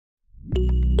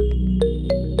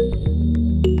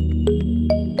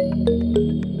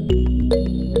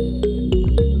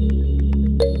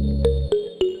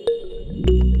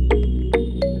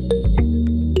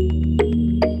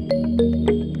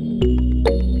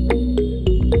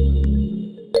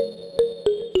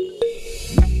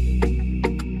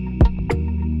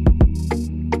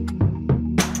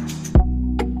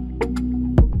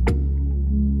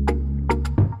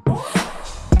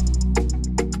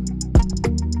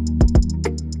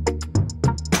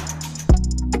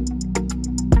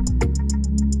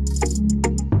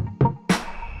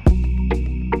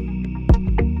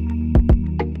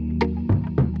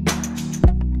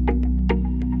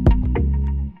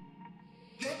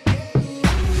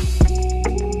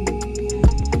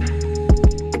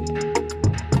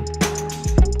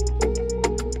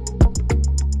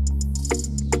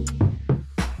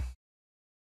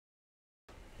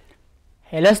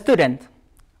Hello student,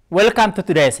 welcome to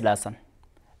today's lesson.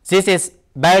 This is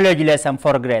biology lesson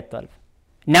for grade 12.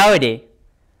 Nowadays,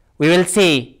 we will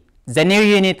see the new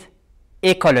unit,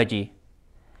 ecology.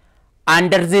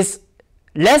 Under this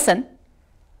lesson,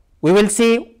 we will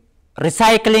see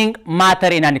recycling matter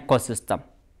in an ecosystem.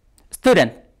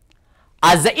 Student,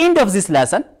 at the end of this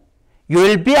lesson, you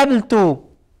will be able to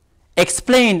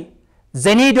explain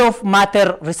the need of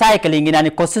matter recycling in an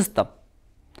ecosystem,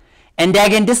 and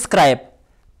again describe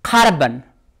carbon,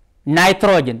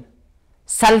 nitrogen,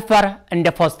 sulfur, and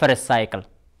the phosphorus cycle.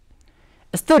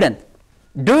 Student,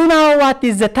 do you know what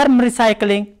is the term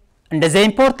recycling and the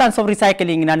importance of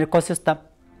recycling in an ecosystem?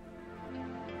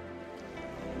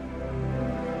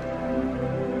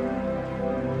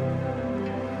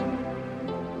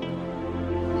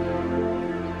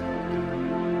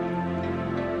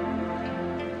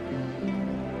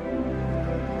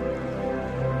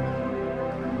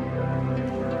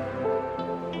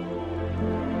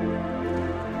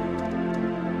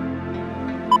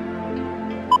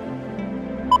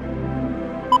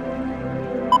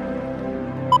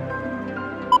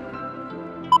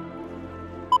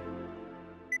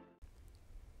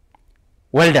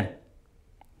 Well done.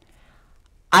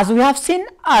 As we have seen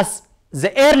as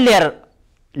the earlier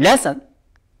lesson,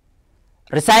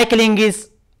 recycling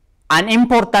is an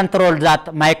important role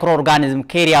that microorganisms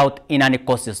carry out in an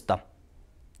ecosystem.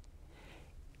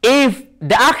 If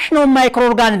the action of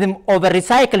microorganisms over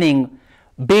recycling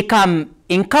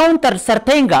encounter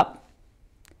certain gap,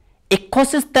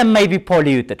 ecosystem may be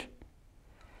polluted.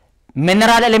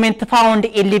 Mineral elements found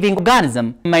in living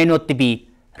organisms may not be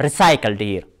recycled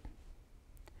here.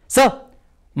 So,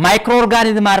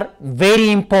 microorganisms are very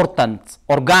important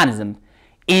organisms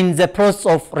in the process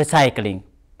of recycling.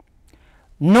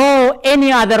 No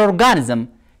any other organism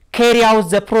carry out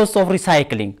the process of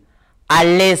recycling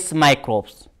unless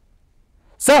microbes.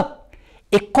 So,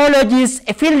 ecology is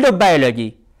a field of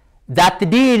biology that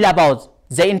deals about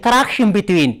the interaction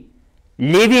between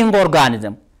living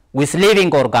organism with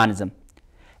living organism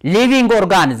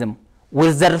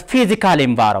with their physical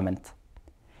environment.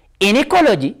 In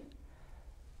ecology,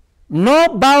 no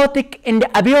biotic and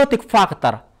abiotic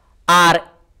factor are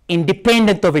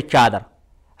independent of each other.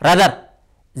 Rather,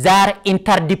 they are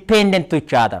interdependent to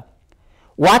each other.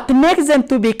 What makes them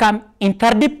to become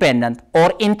interdependent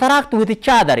or interact with each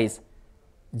other is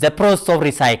the process of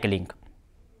recycling.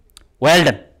 Well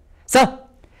done. So,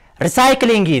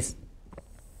 recycling is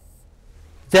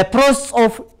the process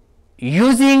of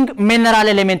using mineral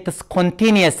elements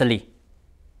continuously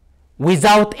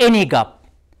without any gap,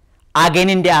 again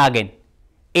and again,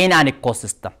 in an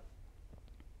ecosystem.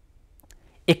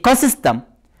 Ecosystem,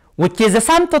 which is the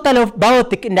sum total of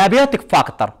biotic and abiotic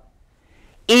factor,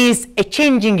 is a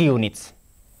changing unit.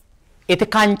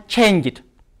 It can change it.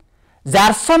 There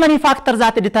are so many factors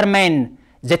that determine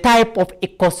the type of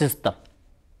ecosystem.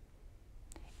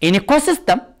 In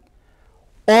ecosystem,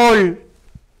 all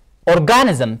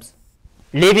organisms,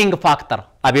 living factor,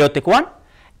 abiotic one,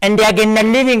 and again a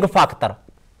living factor,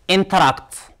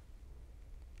 interacts.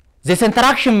 This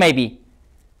interaction may be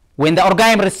when the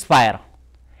organism respires.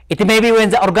 It may be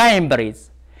when the organism breathes.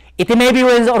 It may be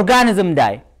when the organism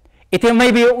dies. It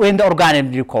may be when the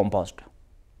organism decomposed.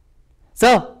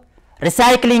 So,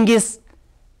 recycling is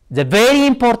the very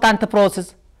important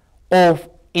process of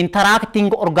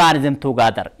interacting organisms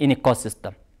together in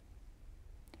ecosystem.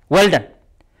 Well done.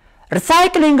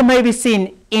 Recycling may be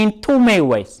seen in two main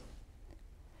ways.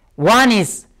 One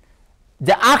is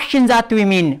the action that we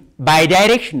mean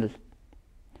bidirectional.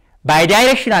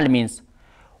 Bidirectional means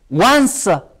once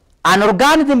an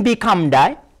organism becomes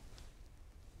die,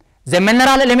 the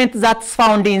mineral element that's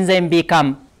found in them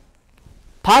become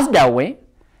passed away.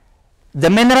 The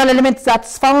mineral elements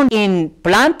that's found in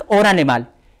plant or animal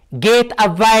get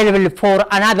available for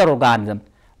another organism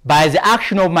by the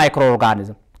action of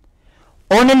microorganism.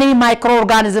 Only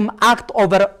microorganisms act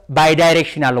over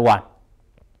bidirectional one.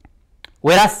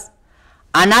 Whereas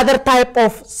another type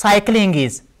of cycling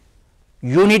is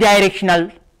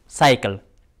unidirectional cycle.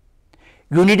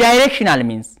 Unidirectional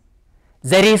means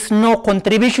there is no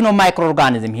contribution of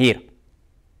microorganism here.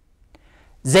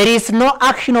 There is no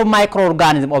action of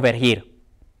microorganism over here.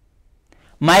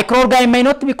 Microorganism may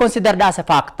not be considered as a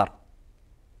factor,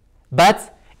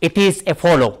 but it is a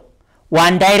follow,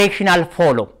 one directional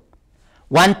follow.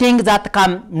 One thing that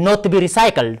can not be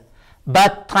recycled,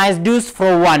 but transduced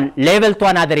from one level to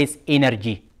another is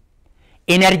energy.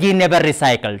 Energy never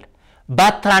recycled,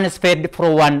 but transferred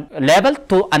from one level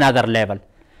to another level.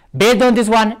 Based on this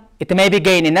one, it may be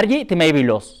gain energy, it may be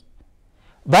loss.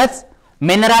 But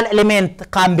mineral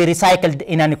element can be recycled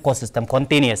in an ecosystem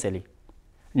continuously.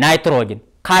 Nitrogen,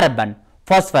 carbon,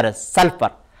 phosphorus,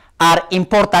 sulfur are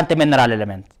important mineral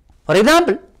elements. For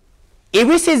example, if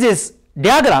we see this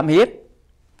diagram here,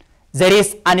 there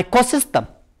is an ecosystem.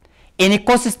 In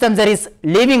ecosystem there is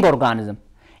living organism.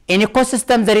 In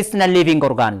ecosystem there is non-living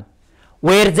organism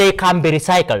where they can be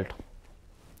recycled.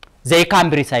 They can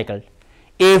be recycled.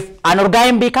 If an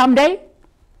organism become dead,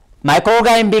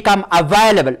 microorganism become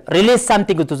available, release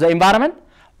something to the environment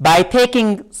by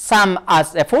taking some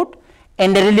as a food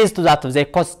and release to that of the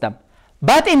ecosystem.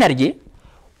 But energy,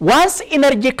 once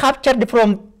energy captured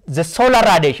from the solar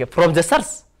radiation, from the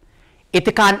source,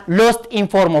 it can lost in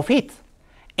form of heat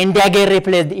and again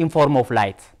replaced in form of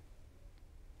light.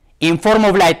 In form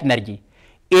of light energy.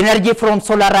 Energy from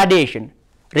solar radiation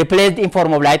replaced in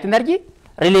form of light energy,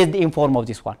 released in form of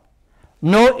this one.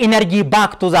 No energy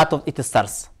back to that of its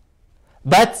source.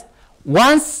 But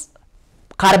once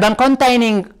carbon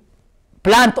containing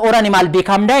plant or animal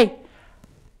become die,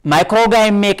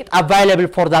 microorganism make it available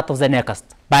for that of the next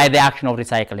by the action of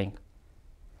recycling.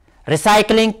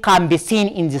 Recycling can be seen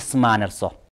in this manner.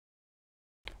 So,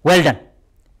 well done.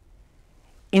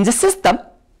 In the system,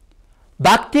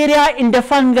 bacteria and the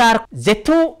fungi are the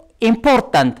two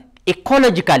important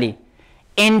ecologically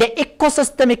and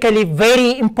ecosystemically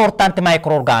very important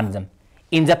microorganisms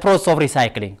in the process of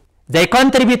recycling. They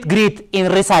contribute great in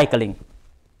recycling.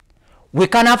 We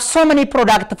can have so many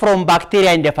products from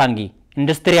bacteria and the fungi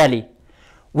industrially.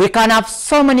 We can have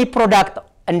so many products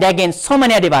and again so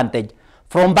many advantages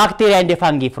from bacteria and the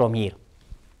fungi from here.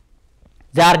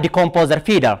 They are decomposer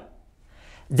feeder.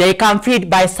 They can feed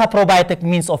by saprobiotic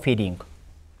means of feeding.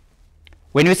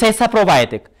 When we say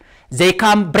saprobiotic, they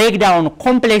can break down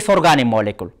complex organic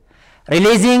molecule,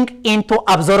 releasing into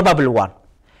absorbable one.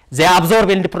 They absorb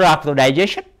in the product of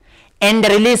digestion and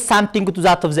release something to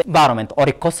that of the environment or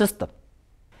ecosystem.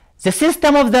 The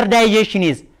system of their digestion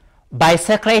is by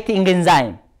secreting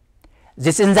enzyme.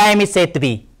 This enzyme is said to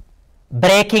be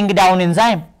breaking down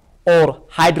enzyme or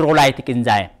hydrolytic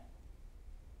enzyme.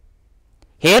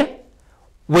 Here,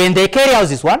 when they carry out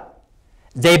this one,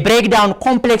 they break down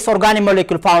complex organic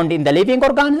molecule found in the living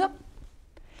organism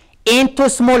into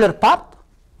smaller part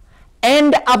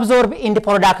and absorb in the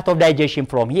product of digestion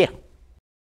from here.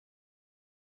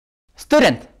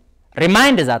 Student,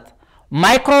 remind that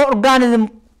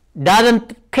microorganism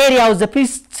doesn't carry out the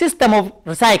system of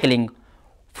recycling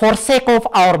for sake of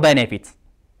our benefit.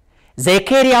 They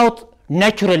carry out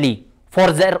naturally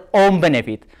for their own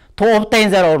benefit to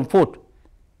obtain their own food.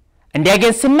 And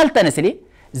again, simultaneously,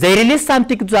 they release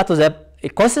something to that of the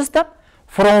ecosystem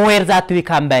from where that we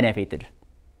can benefit.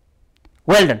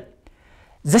 Well done.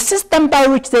 The system by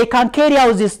which they can carry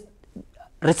out this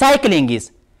recycling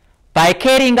is by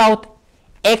carrying out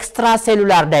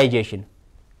extracellular digestion.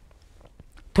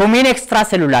 To mean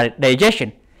extracellular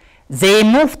digestion, they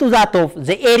move to that of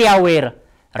the area where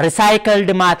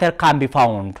recycled matter can be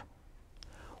found,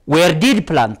 where dead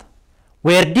plant,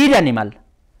 where dead animal,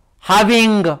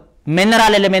 having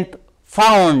mineral element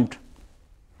found.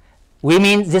 We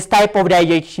mean this type of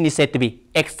digestion is said to be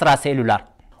extracellular.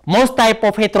 Most type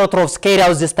of heterotrophs carry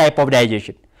out this type of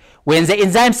digestion. When the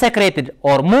enzyme secreted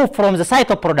or move from the site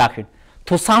of production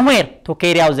to somewhere to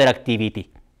carry out their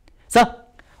activity. So,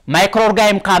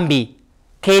 microorganism can be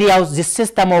carry out this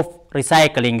system of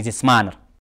recycling in this manner.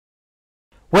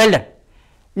 Well done.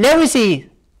 Let me see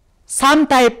some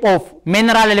type of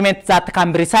mineral elements that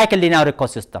can be recycled in our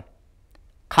ecosystem.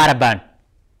 Carbon.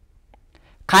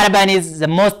 Carbon is the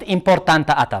most important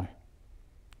atom.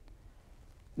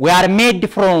 We are made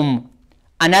from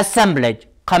an assemblage,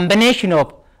 combination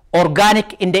of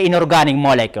organic and inorganic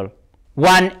molecule.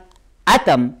 One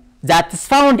atom that is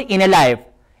found in a life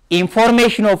in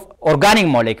formation of organic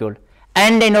molecule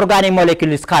and inorganic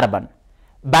molecule is carbon.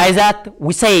 By that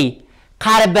we say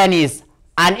carbon is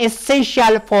an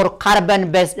essential for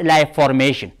carbon-based life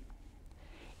formation.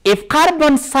 If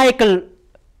carbon cycle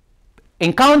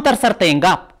encounter certain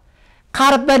gap,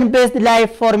 carbon-based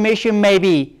life formation may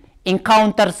be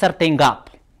encounter certain gap.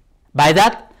 By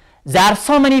that, there are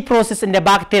so many processes in the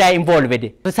bacteria involved with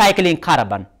recycling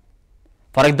carbon.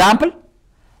 For example,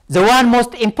 the one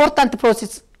most important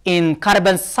process in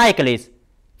carbon cycle is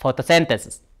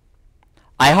photosynthesis.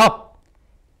 I hope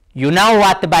you know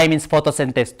what by means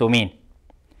photosynthesis to mean.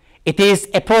 It is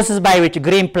a process by which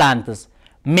green plants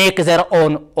make their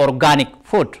own organic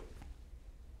food.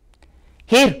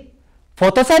 Here,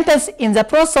 photosynthesis in the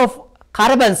process of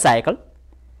carbon cycle,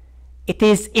 it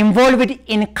is involved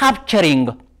in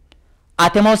capturing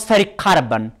atmospheric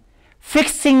carbon,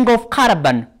 fixing of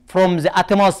carbon from the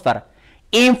atmosphere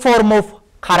in form of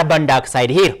carbon dioxide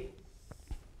here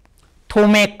to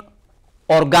make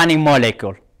organic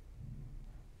molecule.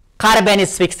 carbon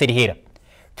is fixed here.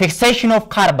 Fixation of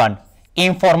carbon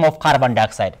in form of carbon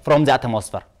dioxide from the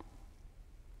atmosphere.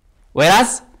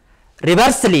 Whereas,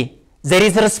 reversely, there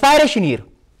is respiration here.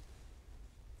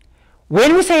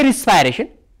 When we say respiration,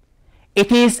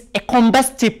 it is a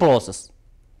combustive process.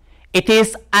 It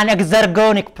is an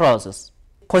exergonic process,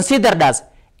 considered as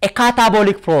a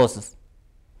catabolic process,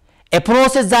 a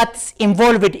process that is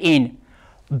involved in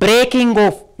breaking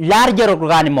of larger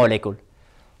organic molecule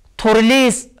to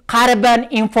release carbon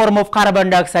in form of carbon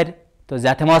dioxide to the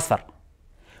atmosphere,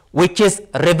 which is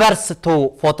reverse to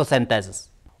photosynthesis.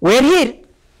 Where here,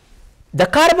 the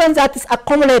carbon that is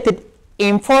accumulated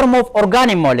in form of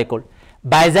organic molecule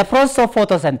by the process of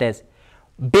photosynthesis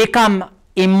become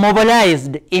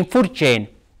immobilized in food chain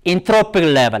in tropical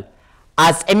level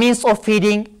as a means of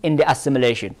feeding in the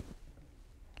assimilation.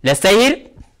 Let's say here,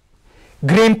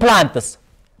 green plants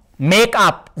make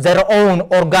up their own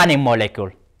organic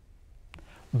molecule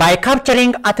by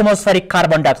capturing atmospheric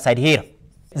carbon dioxide here.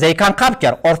 They can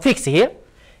capture or fix here.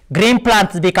 Green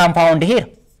plants become found here.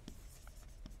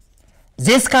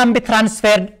 This can be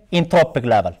transferred in tropic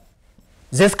level.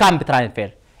 This can be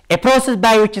transferred. A process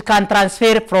by which it can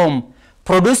transfer from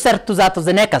producer to that of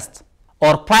the next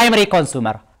or primary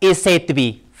consumer is said to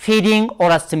be feeding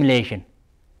or assimilation.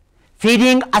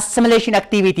 Feeding assimilation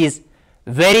activities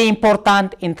very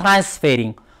important in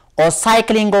transferring or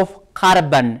cycling of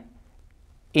carbon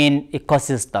in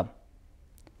ecosystem.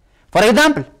 For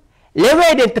example, let me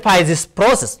identify this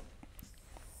process.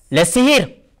 Let's see here,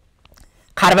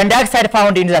 carbon dioxide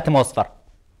found in the atmosphere.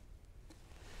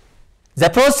 The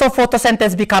process of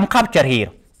photosynthesis become captured here.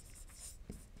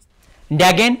 And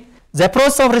again, the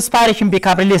process of respiration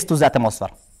become released to the atmosphere.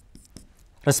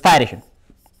 Respiration.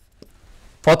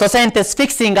 Photosynthesis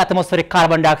fixing atmospheric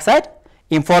carbon dioxide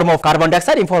in form of carbon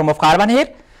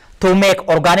here to make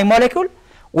organic molecule,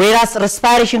 whereas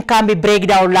respiration can be break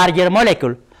down larger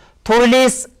molecule to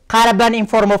release carbon in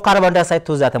form of carbon dioxide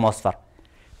to the atmosphere,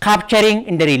 capturing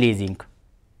and releasing.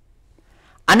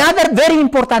 Another very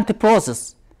important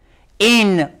process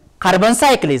in carbon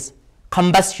cycle is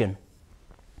combustion.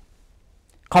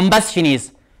 Combustion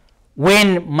is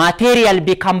when material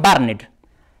become burned,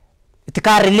 it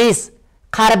can release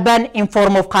carbon in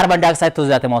form of carbon dioxide to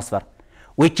the atmosphere,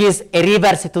 which is a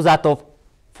reverse to that of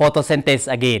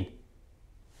photosynthesis again.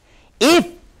 If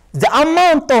the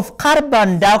amount of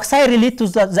carbon dioxide released to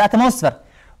the atmosphere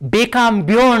become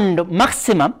beyond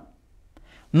maximum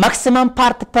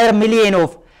part per million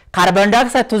of carbon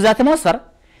dioxide to the atmosphere,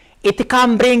 it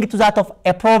can bring to that of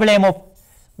a problem of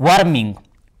warming,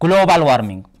 global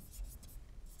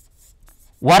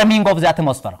warming of the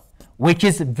atmosphere, which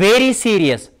is very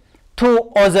serious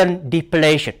to ozone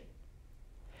depletion.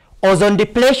 Ozone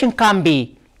depletion can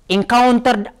be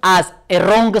encountered as a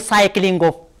wrong cycling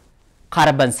of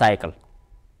carbon cycle.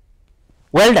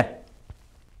 Well done.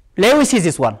 Let me see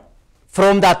this one.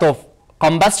 From that of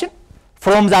combustion,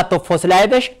 from that of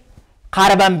fossilization,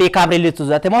 carbon become released to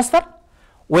the atmosphere,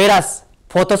 whereas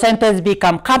photosynthesis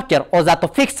become captured or that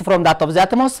of fixed from that of the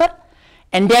atmosphere,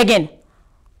 and again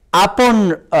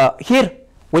upon here,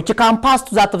 which can pass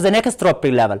to that of the next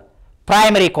tropic level,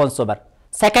 primary consumer,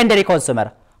 secondary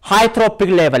consumer, high tropic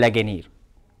level again here,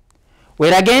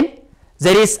 where again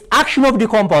there is action of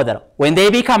decomposer. When they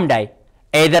become die,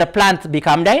 either plant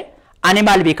become die,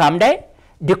 animal become die,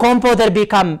 decomposer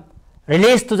become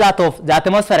released to that of the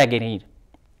atmosphere again here.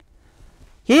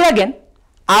 Here again,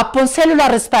 upon cellular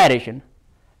respiration,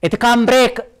 it can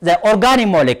break the organic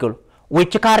molecule,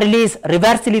 which can release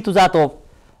reversely to that of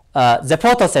the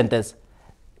photosynthesis,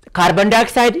 carbon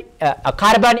dioxide,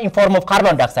 carbon in form of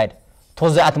carbon dioxide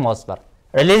to the atmosphere,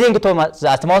 releasing to the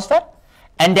atmosphere,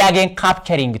 and again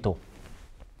capturing to.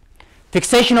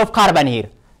 Fixation of carbon here,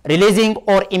 releasing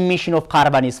or emission of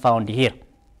carbon is found here.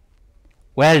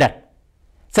 Well done.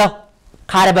 So,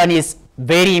 carbon is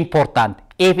very important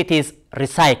if it is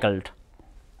recycled.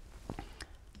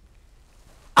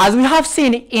 As we have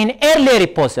seen in earlier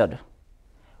episode,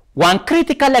 one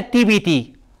critical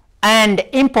activity and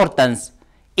importance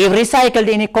if recycled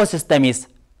in ecosystem is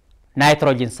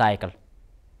nitrogen cycle.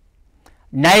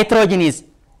 Nitrogen is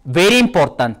very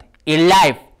important in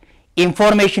life, in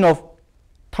formation of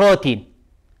protein,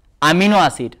 amino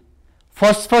acid,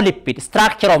 phospholipid,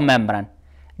 structure of membrane,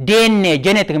 DNA,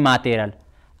 genetic material,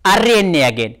 RNA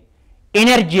again,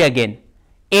 energy again,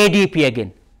 ADP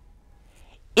again.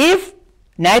 If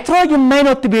nitrogen may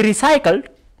not be recycled,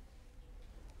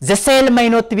 the cell may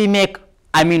not be make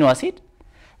amino acid,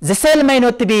 the cell may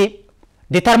not be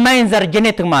determine their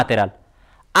genetic material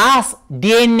as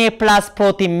DNA plus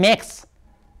protein makes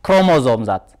chromosomes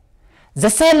that. The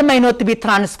cell may not be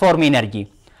transform energy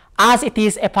as it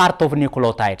is a part of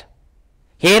nucleotide.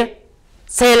 Here,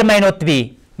 cell may not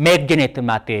be make genetic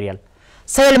material.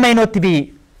 Cell may not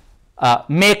be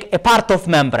make a part of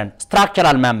membrane,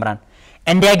 structural membrane.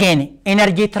 And again,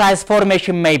 energy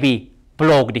transformation may be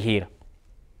blocked here.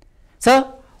 So,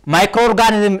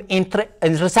 microorganisms in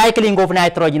recycling of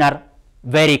nitrogen are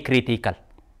very critical.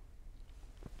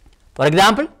 For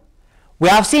example, we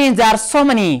have seen there are so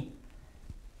many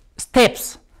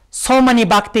steps, so many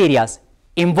bacteria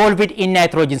involved in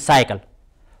nitrogen cycle.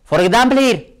 For example,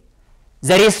 here,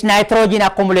 there is nitrogen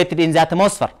accumulated in the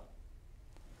atmosphere.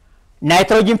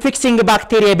 Nitrogen fixing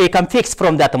bacteria become fixed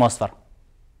from the atmosphere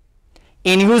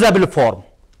in usable form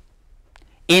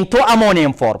into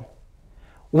ammonium form,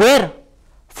 where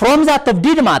from that of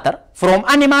dead matter, from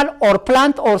animal or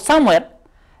plant or somewhere,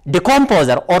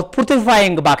 decomposer or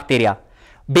putrefying bacteria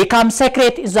become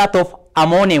secrete that of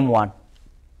ammonium 1.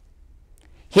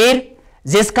 Here,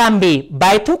 this can be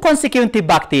by two consecutive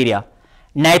bacteria,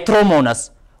 Nitromonas,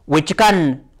 which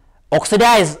can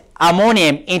oxidize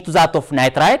ammonium into that of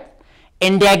nitrite,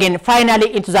 and again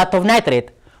finally into that of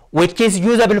nitrate, which is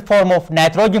usable form of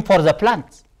nitrogen for the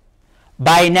plants,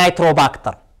 by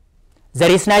Nitrobacter.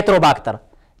 There is Nitrobacter,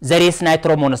 there is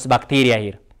Nitromonas bacteria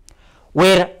here,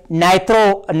 where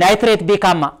nitrate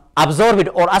become absorbed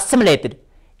or assimilated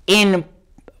in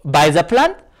by the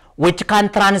plant, which can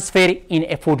transfer in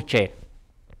a food chain.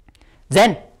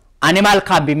 Then animal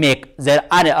can be make the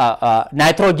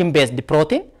nitrogen based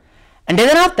protein, and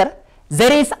then after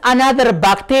there is another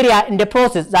bacteria in the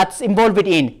process that's involved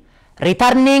in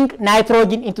returning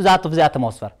nitrogen into that of the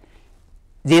atmosphere.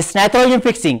 This nitrogen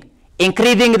fixing,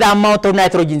 increasing the amount of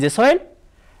nitrogen in the soil,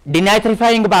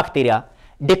 denitrifying bacteria,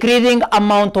 decreasing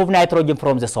amount of nitrogen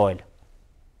from the soil.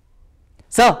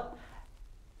 So,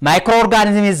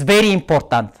 microorganism is very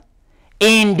important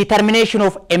in determination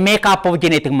of a makeup of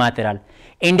genetic material,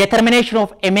 in determination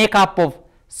of a makeup of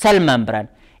cell membrane,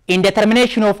 in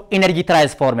determination of energy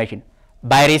transformation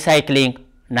by recycling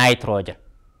nitrogen.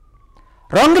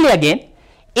 Wrongly again,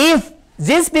 if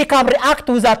this become react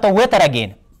to that of water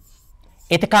again,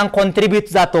 it can contribute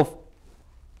to that of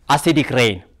acidic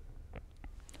rain.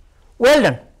 Well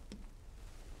done.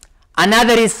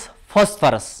 Another is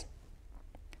phosphorus.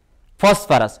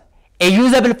 Phosphorus, a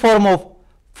usable form of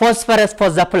phosphorus for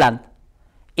the plant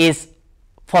is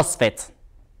phosphate.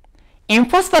 In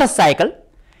phosphorus cycle,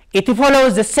 it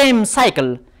follows the same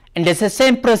cycle and the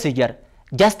same procedure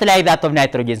just like that of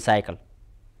nitrogen cycle.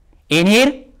 In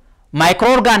here,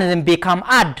 microorganisms become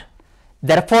add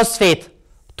their phosphate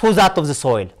to that of the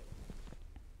soil.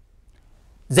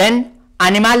 Then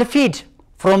animal feed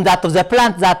from that of the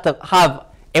plant that have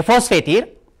a phosphate here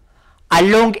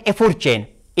along a food chain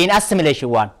in assimilation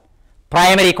 1,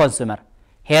 primary consumer,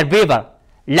 herbivore,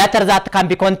 later that can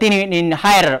be continued in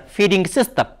higher feeding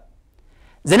system.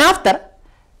 Then after,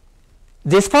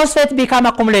 this phosphate become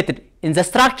accumulated in the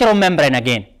structure of membrane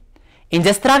again, in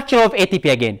the structure of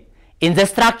ATP again, in the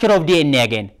structure of DNA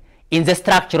again, in the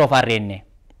structure of RNA.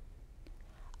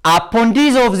 Upon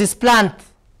these of this plant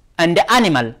and the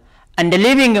animal and the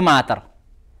living matter,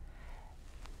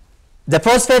 the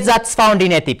phosphate that is found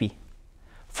in ATP,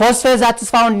 phosphate that is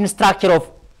found in structure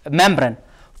of membrane,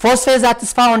 phosphate that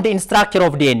is found in structure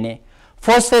of DNA,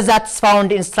 phosphate that is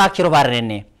found in structure of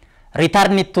RNA,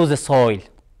 return it to the soil.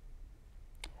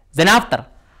 Then after,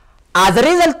 as a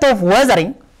result of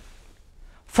weathering,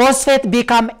 phosphate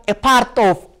become a part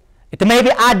of, it may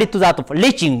be added to that of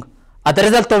leaching, as a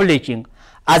result of leaching,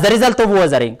 as a result of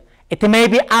weathering, it may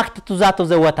be added to that of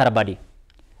the water body.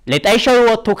 Let I show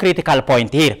you two critical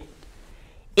points here.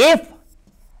 If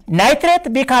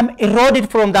nitrate become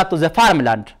eroded from that of the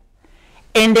farmland,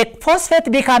 and the phosphate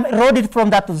become eroded from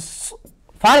that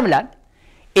farmland,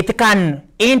 it can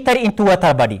enter into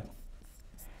water body,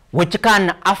 which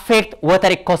can affect water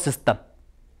ecosystem.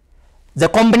 The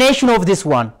combination of this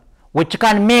one, which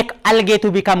can make algae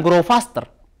to become grow faster,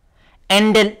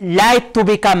 and the light to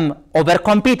become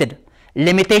overcompeted,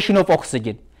 limitation of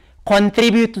oxygen,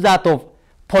 contribute to that of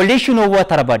pollution of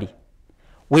water body.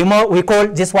 We call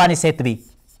this one is said to be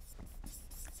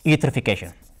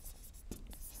eutrophication.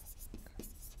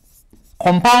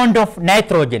 Compound of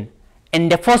nitrogen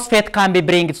and the phosphate can be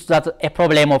bring to that a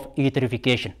problem of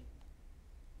eutrophication.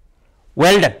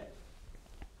 Well done.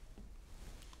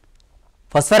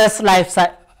 Phosphorus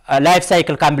life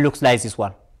cycle can be looks like this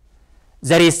one.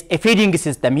 There is a feeding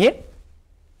system here,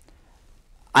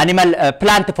 animal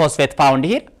plant phosphate found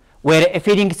here, where a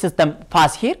feeding system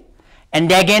pass here,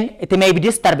 and again it may be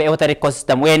disturbed water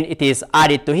ecosystem when it is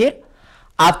added to here.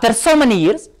 After so many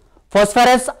years,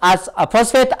 phosphorus as a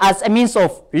phosphate as a means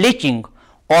of leaching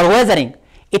or weathering,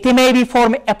 it may be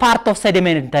form a part of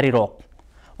sedimentary rock,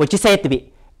 which is said to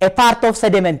be a part of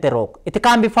sedimentary rock. It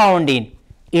can be found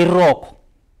in rock.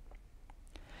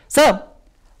 So,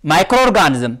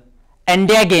 microorganism and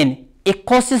again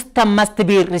ecosystem must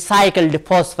be recycled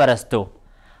phosphorus too,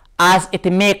 as it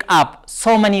make up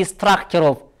so many structure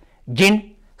of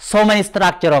gene, so many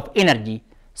structure of energy,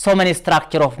 so many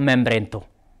structure of membrane too.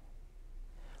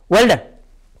 Well done.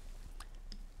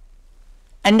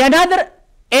 And another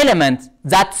element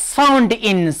that's found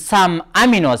in some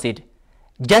amino acid,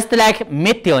 just like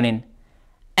methionine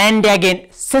and again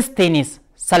cysteine, is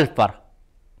sulfur.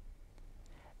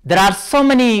 There are so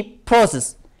many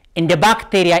processes in the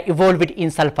bacteria evolved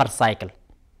in sulfur cycle.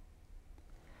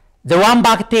 The one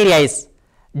bacteria is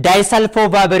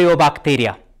disulfovibrio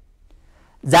bacteria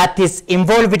that is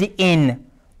involved in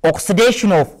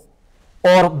oxidation of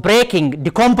or breaking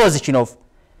decomposition of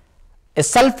a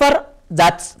sulfur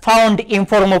that's found in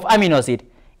form of amino acid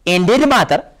in dead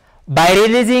matter by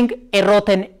releasing a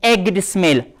rotten egg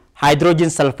smell hydrogen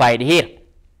sulfide here.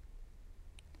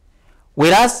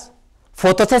 Whereas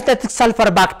photosynthetic sulfur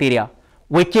bacteria,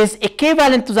 which is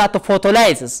equivalent to that of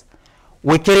photolysis,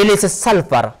 which releases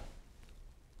sulfur,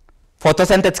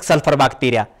 photosynthetic sulfur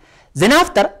bacteria. Then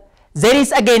after, there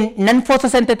is again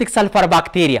non-photosynthetic sulfur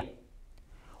bacteria,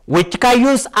 which can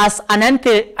use as an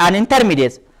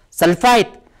intermediate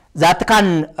sulfide that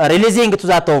can releasing to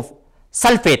that of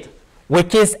sulfate,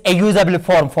 which is a usable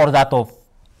form for that of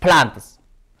plants,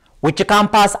 which can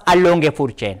pass along a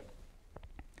food chain.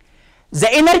 The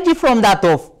energy from that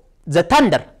of the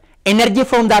thunder, energy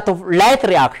from that of light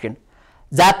reaction,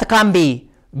 that can be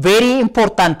very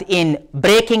important in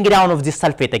breaking down of this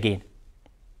sulfate again.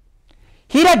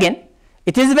 Here again,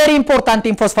 it is very important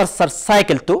in phosphorus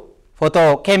cycle too,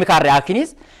 photochemical reaction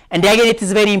is, and again it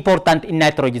is very important in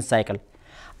nitrogen cycle.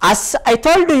 As I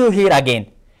told you here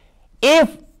again,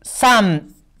 if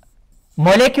some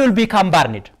molecule become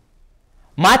burned,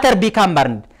 matter become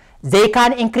burned, they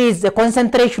can increase the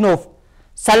concentration of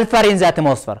sulfur in the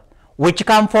atmosphere, which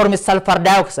can form sulfur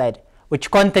dioxide,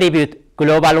 which contribute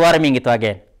global warming to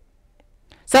again.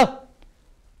 So,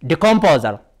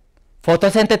 decomposer,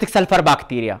 photosynthetic sulfur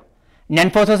bacteria,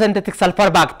 non-photosynthetic sulfur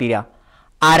bacteria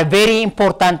are very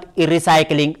important in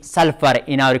recycling sulfur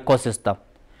in our ecosystem,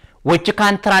 which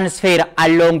can transfer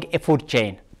along a food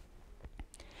chain.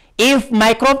 If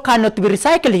microbe cannot be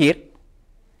recycled here,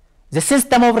 the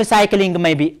system of recycling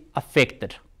may be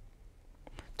affected.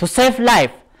 To save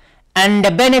life and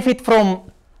benefit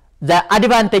from the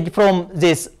advantage from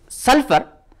this sulfur,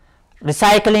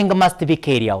 recycling must be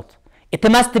carried out. It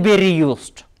must be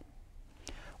reused.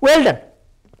 Well done.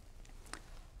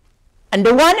 And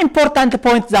the one important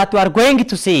point that we are going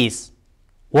to see is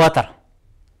water.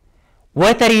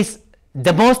 Water is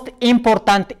the most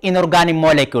important inorganic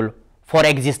molecule for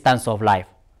existence of life.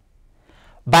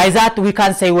 By that we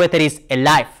can say water is a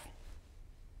life.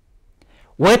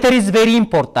 Water is very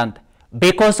important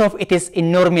because of its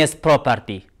enormous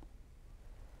property.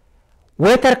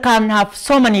 Water can have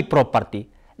so many properties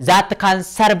that can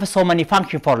serve so many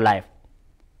functions for life.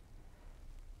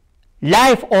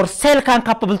 Life or cell can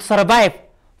capable to survive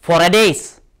for a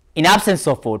days in absence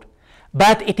of food,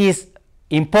 but it is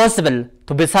impossible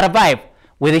to be survived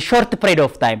with a short period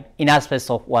of time in absence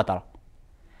of water.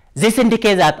 This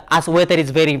indicates that as water is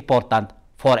very important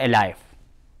for a life.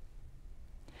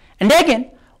 And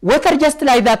again, water, just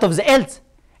like that of the earth,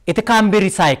 it can be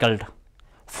recycled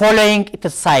following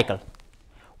its cycle.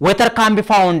 Water can be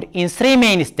found in three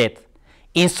main states: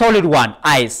 in solid one,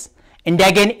 ice, and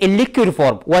again in liquid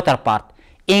form, water part,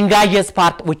 in gaseous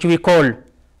part, which we call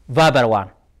vapor one.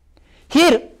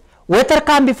 Here, water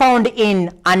can be found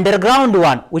in underground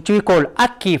one, which we call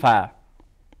aquifer.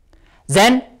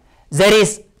 Then there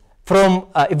is from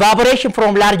evaporation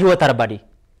from large water body.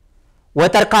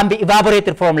 Water can be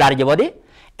evaporated from large body,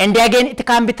 and again it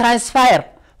can be transferred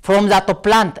from that of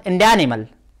plant and animal.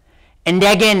 And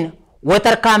again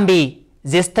water can be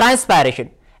this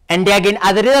transpiration, and again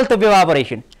as a result of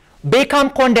evaporation become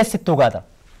condensed together.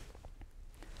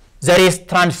 There is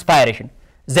transpiration,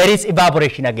 there is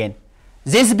evaporation again.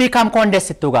 This become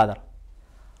condensed together.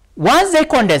 Once they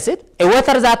condense it, a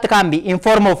water that can be in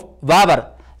form of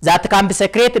vapor that can be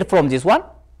secreted from this one,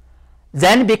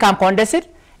 then become condensed,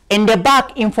 and the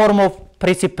back in form of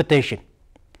precipitation,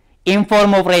 in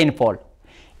form of rainfall,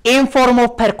 in form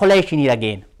of percolation here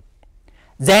again.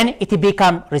 Then it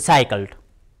become recycled.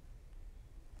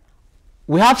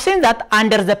 We have seen that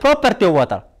under the property of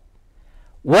water,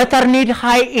 water needs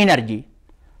high energy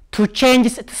to change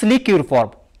its liquid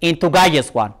form into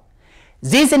gaseous one.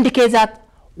 This indicates that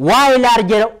while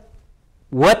larger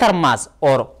water mass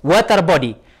or water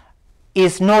body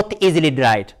is not easily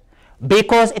dried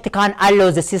because it can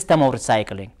allow the system of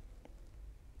recycling.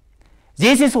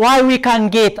 This is why we can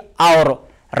get our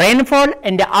rainfall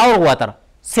and our water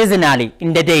seasonally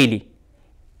in the daily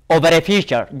over a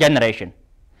future generation.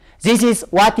 This is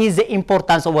what is the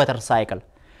importance of water cycle.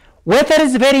 Water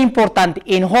is very important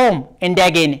in home and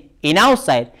again in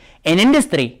outside, in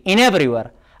industry, in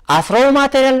everywhere, as raw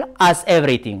material, as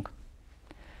everything.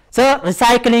 So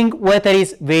recycling water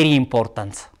is very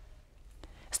important.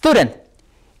 Student,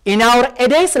 in our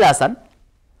today's lesson,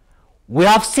 we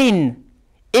have seen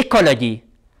ecology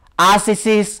as this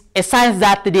is a science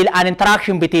that deals an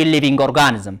interaction between living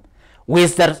organisms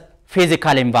with their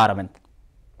physical environment.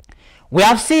 We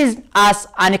have seen as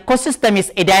an ecosystem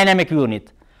is a dynamic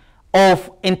unit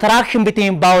of interaction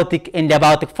between biotic and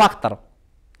abiotic factor.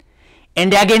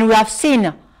 And again, we have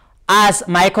seen as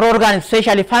microorganisms,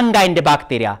 especially fungi and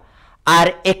bacteria,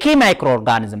 are a key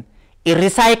microorganism in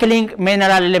recycling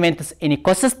mineral elements in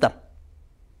ecosystem.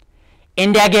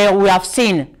 And again, we have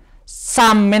seen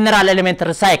some mineral element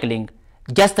recycling,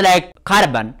 just like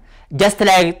carbon, just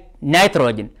like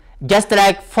nitrogen, just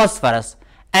like phosphorus,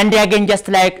 and again just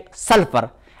like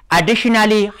sulfur.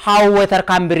 Additionally, how water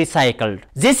can be recycled.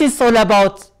 This is all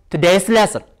about today's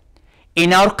lesson.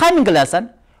 In our coming lesson,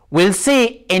 we'll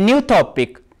see a new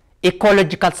topic,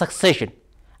 ecological succession.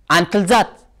 Until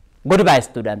that, goodbye,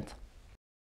 student.